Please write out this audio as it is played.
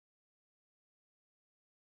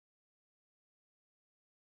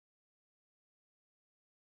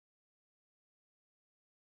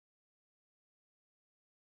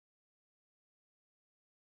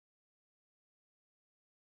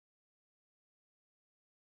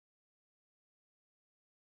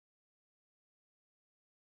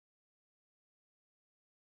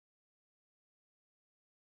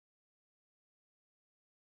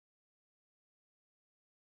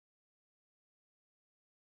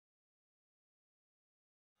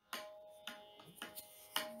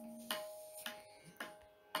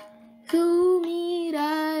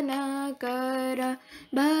सुमिरन कर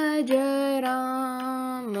भज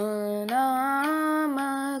राम नाम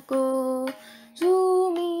को,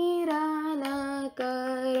 सुमिरन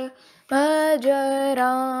कर भज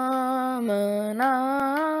राम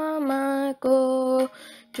नाम को।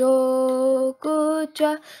 जो कुछ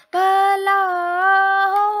भला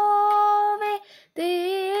होवे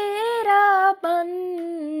तेरा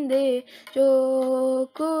बंदे, जो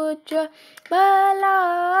कुछ भला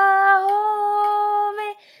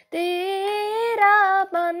होवे तेरा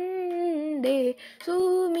बंदे,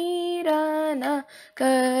 सुमिरन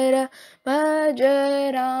कर भज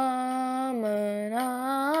राम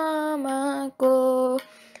नाम को,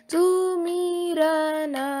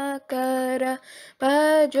 सुमिरन कर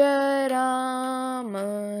भज राम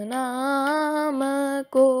नाम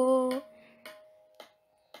को।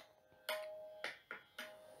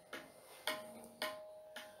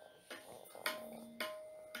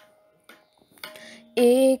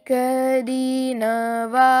 एक दिन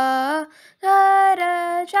घर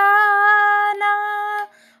जाना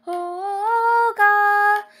होगा,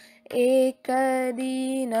 एक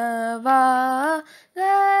दिन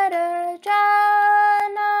घर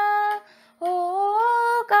जाना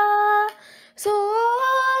होगा।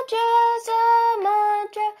 सोच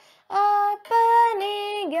समझ अपने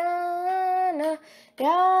ज्ञान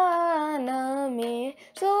ध्यान में,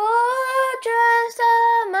 सोच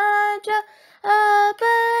समझ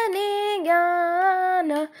अपने ज्ञान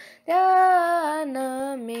ध्यान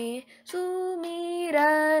में,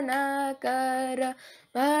 सुमिरन कर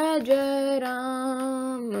भज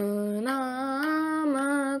राम नाम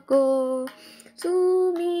को,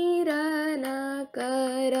 सुमिरन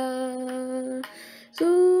कर,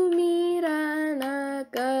 सुमिरन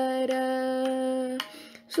कर,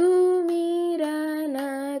 सुमिरन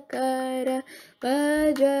कर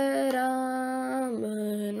भज राम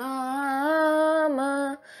नाम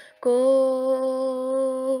को।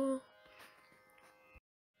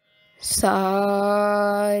 सा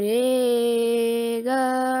रे ग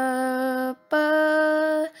प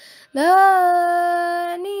ध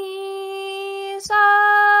नि सा,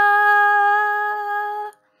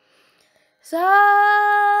 सा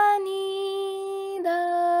नि ध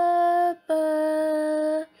प,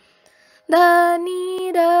 ध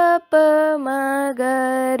नि ध प म ग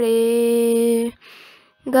रे,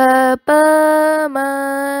 ग प म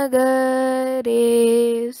ग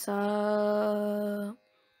रे सा,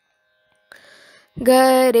 ग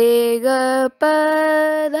रे ग प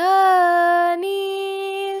ध नि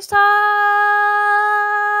सा।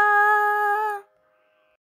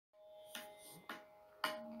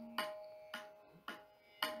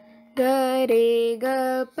 ग रे ग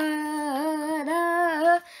प ध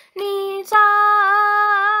नि सा,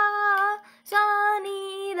 सा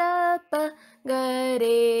नि ध प, ग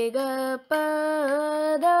रे ग प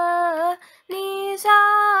ध नि सा,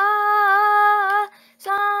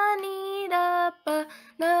 सा नि ध प,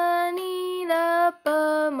 ध नि ध प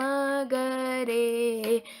म ग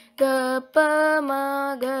रे, ग प म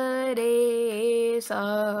ग रे सा,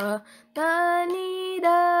 ध नि ध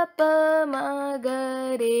प म ग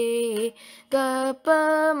रे, ग प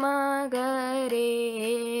म ग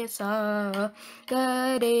रे सा, ग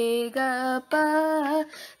रे ग प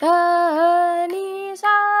ध नि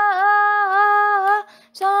सा,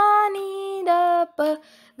 सा नि ध प,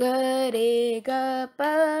 ग रे ग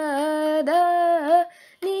प ध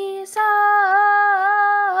नि सा,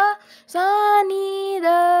 सा नि ध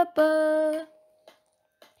प।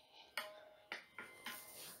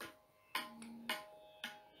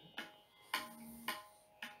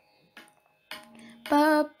 प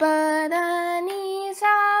प ध नि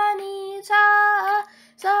सा,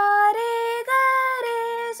 सा रे ग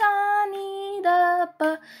रे सा नि ध प,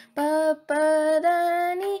 प प ध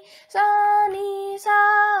नि सा,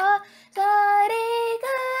 सा रे ग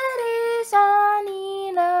रे सा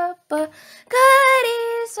नि ध प, ग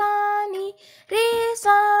रे सा नि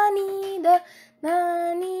ध, ध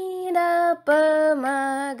नि ध प म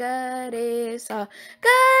ग रे सा, ग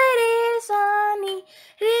रे सा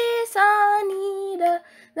नि ध,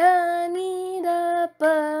 ध नि ध प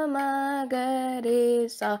म ग रे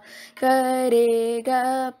सा, ग रे ग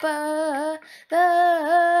प ध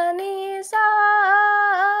नि सा,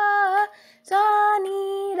 सा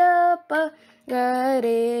नि ध प, ग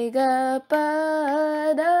रे ग प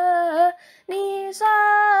ध नि सा,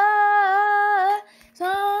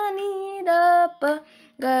 सा नि ध प,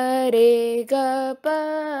 ग रे ग प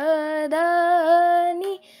ध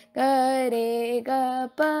नि, ग रे ग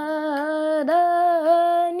प ध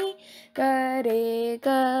नि, ग रे ग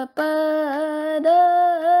प ध